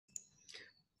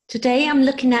Today I'm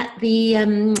looking at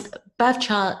the birth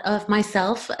chart of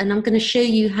myself, and I'm going to show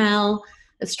you how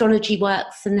astrology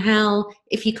works and how,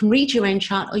 if you can read your own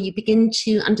chart or you begin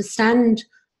to understand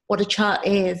what a chart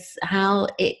is, how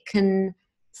it can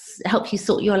help you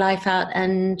sort your life out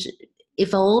and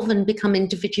evolve and become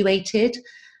individuated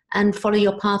and follow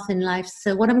your path in life.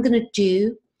 So what I'm going to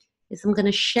do is I'm going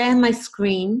to share my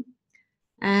screen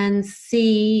and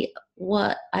see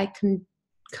what I can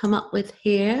come up with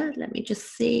here. Let me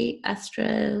just see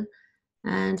Astro,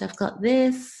 and I've got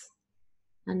this,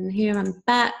 and here I'm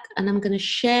back, and I'm going to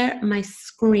share my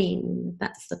screen.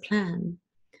 That's the plan.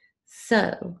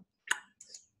 So,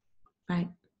 right.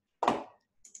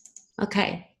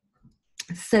 Okay.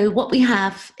 So what we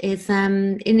have is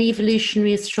in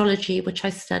evolutionary astrology, which I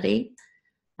study,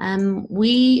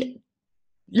 we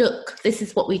look, this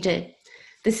is what we do.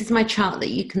 This is my chart that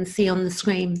you can see on the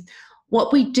screen.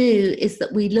 What we do is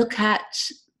that we look at,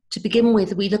 to begin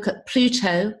with, we look at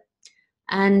Pluto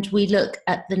and we look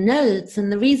at the nodes.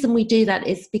 And the reason we do that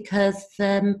is because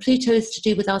Pluto is to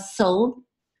do with our soul,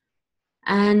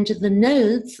 and the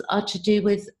nodes are to do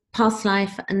with past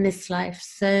life and this life.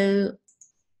 So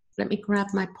let me grab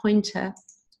my pointer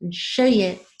and show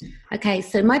you. Okay,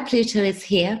 so my Pluto is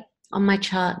here on my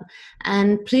chart,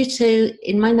 and Pluto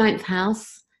in my 9th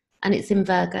house, and it's in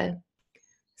Virgo.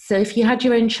 So if you had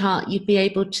your own chart, you'd be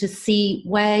able to see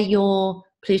where your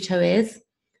Pluto is,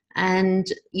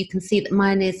 and you can see that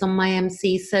mine is on my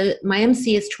MC. So my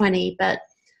MC is 20, but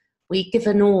we give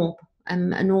an orb.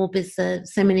 An orb is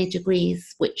so many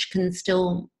degrees, which can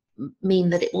still mean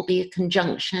that it will be a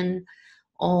conjunction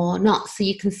or not. So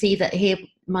you can see that here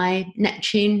my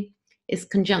Neptune is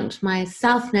conjunct my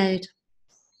South Node,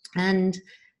 and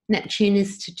Neptune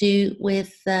is to do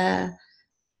with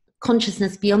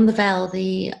consciousness beyond the veil,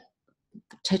 the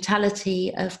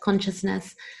totality of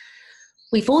consciousness.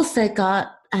 We've also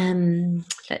got,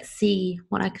 let's see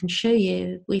what I can show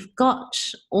you. We've got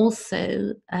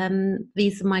also,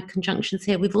 these are my conjunctions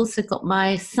here. We've also got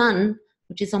my Sun,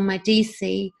 which is on my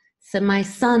DC. So my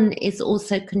Sun is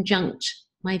also conjunct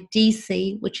my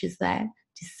DC, which is there,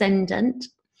 descendant.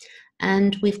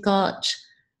 And we've got,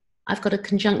 I've got a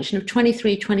conjunction of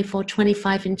 23, 24,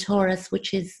 25 in Taurus,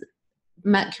 which is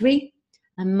Mercury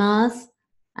and Mars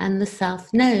and the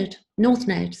North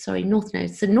Node. So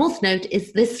North Node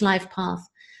is this life path.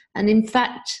 And in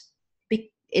fact,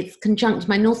 it's conjunct,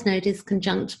 my North Node is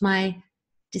conjunct my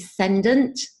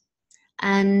descendant,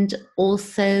 and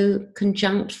also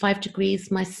conjunct 5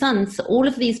 degrees my Sun. So all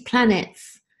of these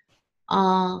planets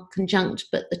are conjunct,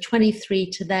 but the 23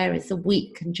 to there is a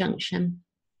weak conjunction.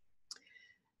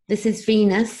 This is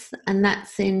Venus, and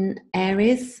that's in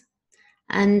Aries.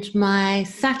 And my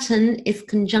Saturn is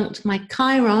conjunct my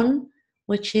Chiron,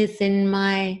 which is in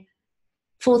my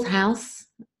 4th house.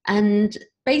 And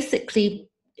basically,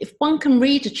 if one can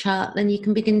read a chart, then you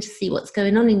can begin to see what's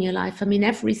going on in your life. I mean,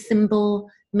 every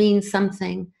symbol means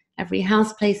something. Every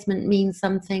house placement means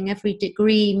something. Every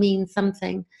degree means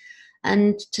something.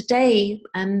 And today,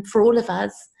 for all of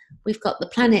us, we've got the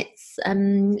planets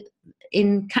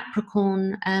in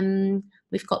Capricorn.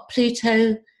 We've got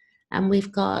Pluto, and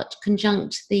we've got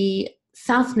conjunct the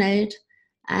South Node,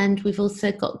 and we've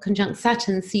also got conjunct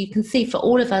Saturn. So you can see for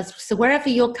all of us, so wherever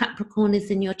your Capricorn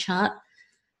is in your chart,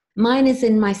 mine is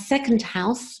in my 2nd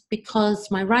house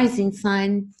because my rising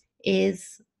sign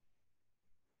is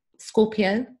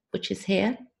Scorpio, which is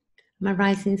here. My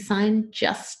rising sign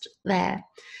just there.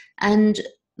 And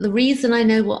the reason I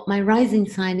know what my rising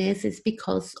sign is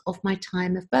because of my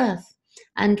time of birth.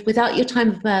 And without your time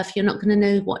of birth, you're not going to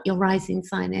know what your rising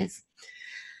sign is.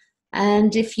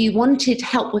 And if you wanted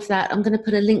help with that, I'm going to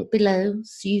put a link below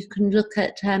so you can look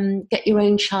at, get your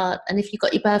own chart. And if you've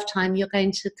got your birth time, you're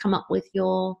going to come up with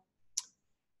your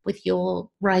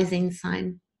rising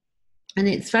sign. And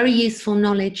it's very useful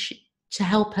knowledge to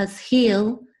help us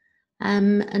heal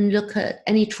and look at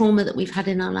any trauma that we've had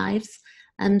in our lives.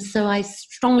 So I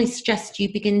strongly suggest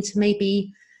you begin to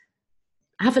maybe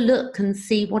have a look and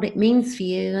see what it means for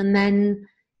you. And then,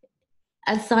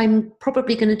 as I'm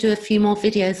probably going to do a few more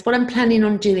videos, what I'm planning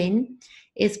on doing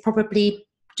is probably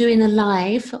doing a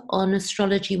live on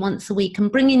astrology once a week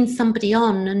and bringing somebody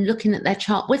on and looking at their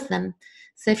chart with them.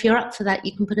 So if you're up for that,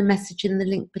 you can put a message in the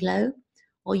link below,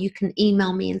 or you can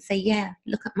email me and say, yeah,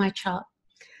 look at my chart.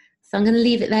 So I'm going to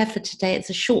leave it there for today. It's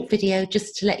a short video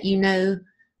just to let you know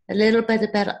a little bit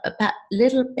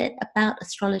about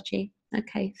astrology.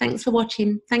 Okay, thanks for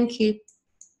watching. Thank you.